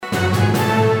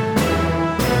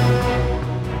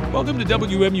Welcome to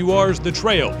WMUR's The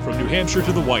Trail, from New Hampshire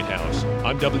to the White House.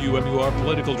 I'm WMUR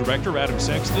Political Director Adam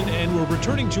Sexton, and we're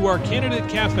returning to our Candidate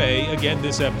Cafe again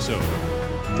this episode.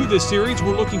 Through this series,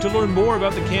 we're looking to learn more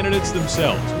about the candidates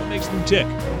themselves, what makes them tick.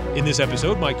 In this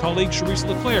episode, my colleague Charisse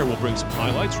LeClaire will bring some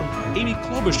highlights from Amy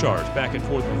Klobuchar's back and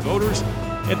forth with voters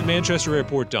at the Manchester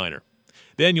Airport Diner.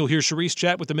 Then you'll hear Charisse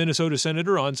chat with the Minnesota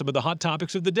Senator on some of the hot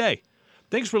topics of the day.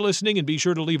 Thanks for listening, and be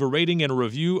sure to leave a rating and a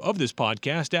review of this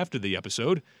podcast after the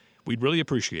episode. We'd really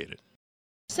appreciate it.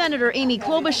 Senator Amy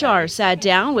Klobuchar sat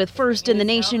down with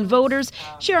first-in-the-nation voters,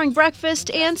 sharing breakfast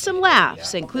and some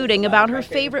laughs, including about her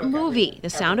favorite movie, The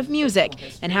Sound of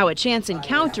Music, and how a chance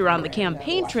encounter on the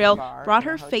campaign trail brought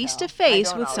her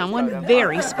face-to-face with someone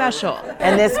very special.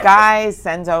 And this guy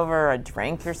sends over a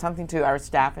drink or something to our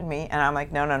staff and me, and I'm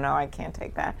like, no, I can't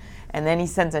take that. And then he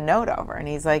sends a note over, and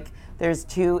he's like, there's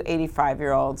two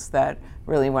 85-year-olds that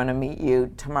really want to meet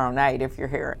you tomorrow night if you're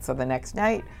here. So the next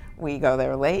night, we go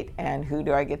there late, and who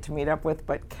do I get to meet up with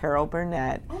but Carol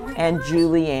Burnett and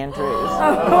Julie Andrews.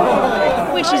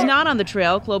 When she's not on the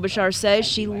trail, Klobuchar says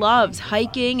she loves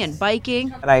hiking and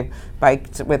biking. I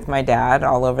biked with my dad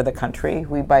all over the country.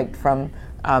 We biked from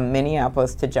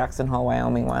Minneapolis to Jackson Hole,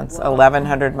 Wyoming once,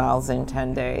 1,100 miles in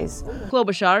 10 days.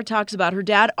 Klobuchar talks about her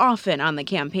dad often on the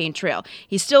campaign trail.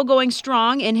 He's still going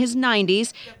strong in his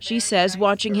 90s. She says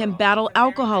watching him battle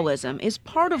alcoholism is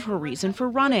part of her reason for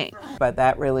running. But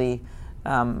that really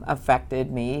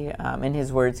affected me. In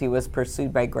his words, he was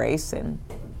pursued by grace, and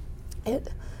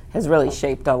it has really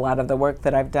shaped a lot of the work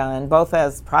that I've done, both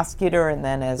as prosecutor and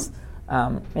then as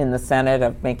in the Senate,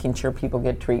 of making sure people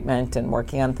get treatment and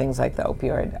working on things like the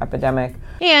opioid epidemic.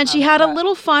 And she had a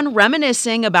little fun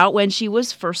reminiscing about when she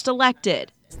was first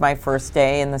elected. It's my first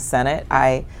day in the Senate.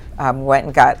 I went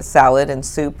and got salad and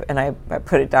soup, and I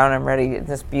put it down. I'm ready in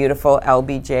this beautiful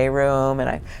LBJ room,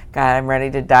 and I'm ready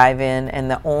to dive in.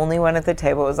 And the only one at the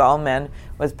table, it was all men,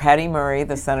 was Patty Murray,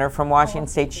 the senator from Washington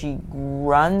State. She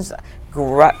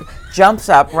jumps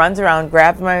up, runs around,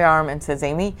 grabs my arm, and says,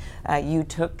 Amy, you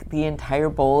took the entire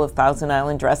bowl of Thousand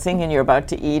Island dressing, and you're about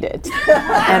to eat it.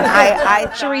 And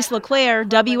Charisse LeClaire,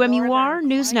 WMUR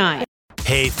News 9.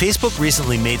 Hey, Facebook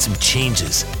recently made some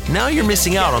changes. Now you're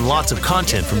missing out on lots of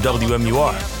content from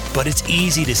WMUR, but it's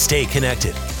easy to stay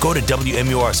connected. Go to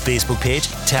WMUR's Facebook page,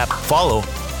 tap follow,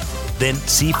 then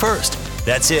see first.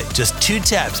 That's it. Just 2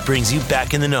 taps brings you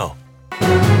back in the know.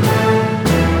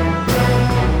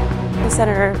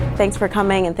 Senator, thanks for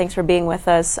coming and thanks for being with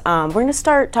us. We're going to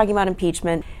start talking about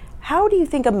impeachment. How do you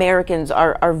think Americans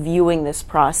are viewing this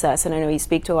process? And I know you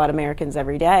speak to a lot of Americans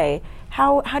every day.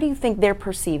 How do you think they're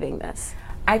perceiving this?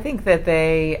 I think that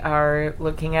they are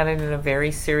looking at it in a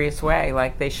very serious way,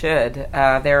 like they should.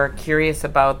 They're curious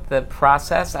about the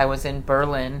process. I was in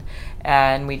Berlin,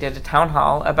 and we did a town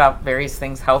hall about various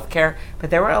things, healthcare,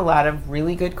 but there were a lot of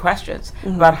really good questions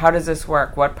about how does this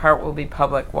work, what part will be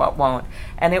public, what won't.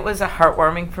 And it was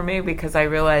heartwarming for me because I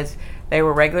realized they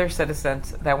were regular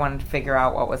citizens that wanted to figure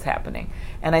out what was happening.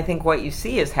 And I think what you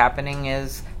see is happening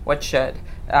is what should.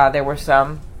 There were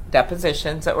some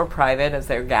depositions that were private as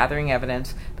they're gathering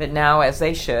evidence, but now, as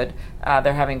they should,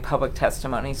 they're having public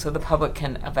testimony so the public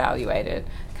can evaluate it,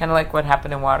 kind of like what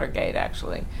happened in Watergate,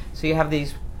 actually. So you have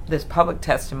this public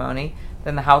testimony,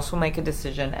 then the House will make a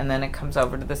decision, and then it comes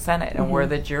over to the Senate, and we're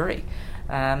the jury.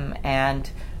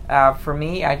 For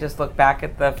me, I just look back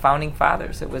at the Founding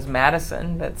Fathers. It was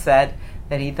Madison that said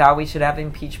that he thought we should have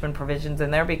impeachment provisions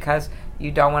in there because you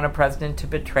don't want a president to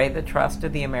betray the trust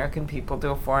of the American people to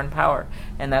a foreign power.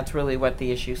 And that's really what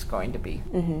the issue is going to be.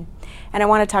 And I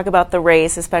want to talk about the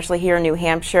race, especially here in New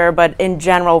Hampshire, but in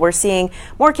general, we're seeing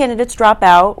more candidates drop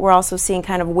out. We're also seeing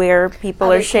kind of where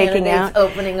people are shaking out.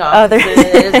 Opening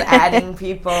offices, adding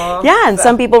people. Yeah, and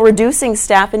some people reducing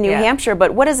staff in New Hampshire.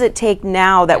 But what does it take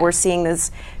now that we're seeing this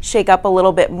shake up a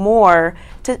little bit more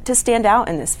to stand out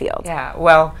in this field? Yeah,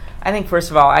 well, I think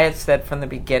first of all, I had said from the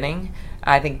beginning,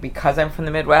 I think because I'm from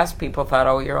the Midwest, people thought,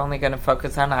 oh, you're only going to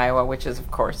focus on Iowa, which is, of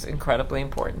course, incredibly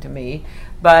important to me.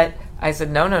 But I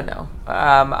said, no.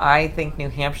 I think New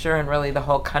Hampshire and really the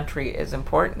whole country is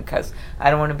important because I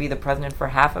don't want to be the president for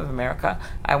half of America.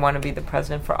 I want to be the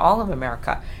president for all of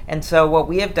America. And so what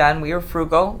we have done, we were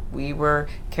frugal, we were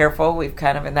careful,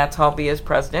 and that's how I'll be as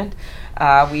president.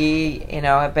 We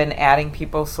have been adding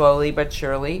people slowly but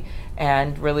surely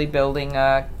and really building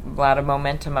a lot of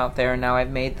momentum out there. Now I've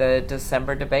made the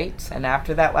December debates, and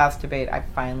after that last debate, I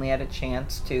finally had a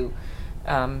chance to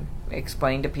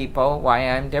explain to people why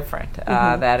I'm different.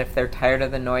 That if they're tired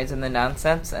of the noise and the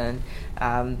nonsense and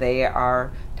they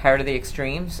are tired of the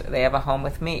extremes, they have a home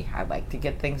with me. I like to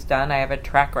get things done. I have a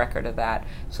track record of that.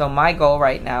 So my goal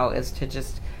right now is to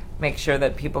just make sure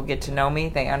that people get to know me,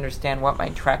 they understand what my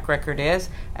track record is,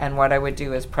 and what I would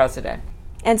do as president.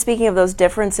 And speaking of those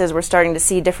differences, we're starting to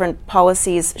see different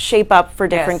policies shape up for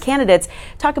different candidates.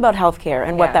 Talk about healthcare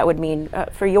and what that would mean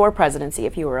for your presidency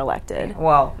if you were elected.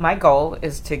 Well, my goal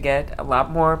is to get a lot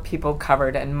more people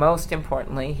covered, and most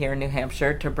importantly, here in New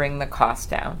Hampshire, to bring the cost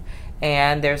down.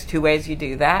 And there's two ways you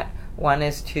do that. One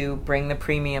is to bring the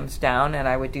premiums down, and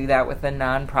I would do that with a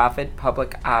nonprofit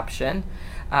public option.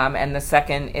 And the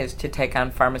second is to take on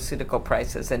pharmaceutical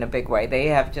prices in a big way. They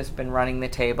have just been running the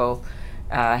table,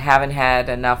 haven't had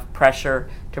enough pressure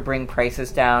to bring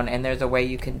prices down, and there's a way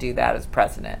you can do that as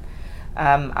president.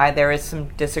 There is some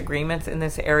disagreements in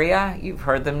this area. You've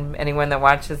heard them, anyone that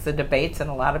watches the debates, and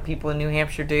a lot of people in New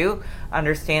Hampshire do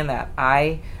understand that.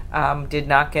 I did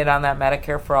not get on that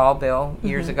Medicare for All bill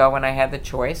years ago when I had the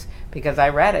choice, because I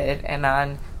read it, and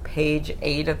on page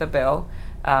 8 of the bill,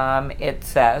 it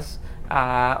says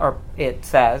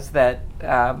that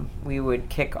we would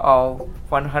kick all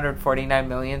 149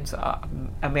 million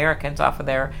Americans off of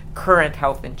their current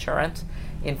health insurance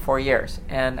in 4 years.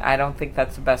 And I don't think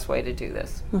that's the best way to do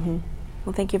this. Mm-hmm.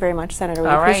 Well, thank you very much, Senator. We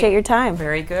appreciate your time.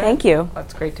 Very good. Thank you. Well,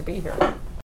 it's great to be here.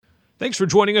 Thanks for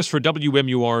joining us for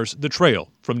WMUR's The Trail,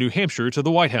 from New Hampshire to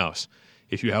the White House.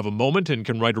 If you have a moment and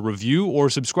can write a review or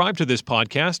subscribe to this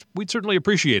podcast, we'd certainly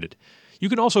appreciate it. You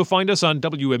can also find us on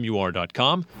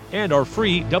WMUR.com and our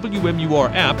free WMUR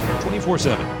app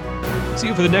 24/7. See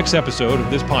you for the next episode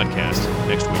of this podcast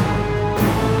next week.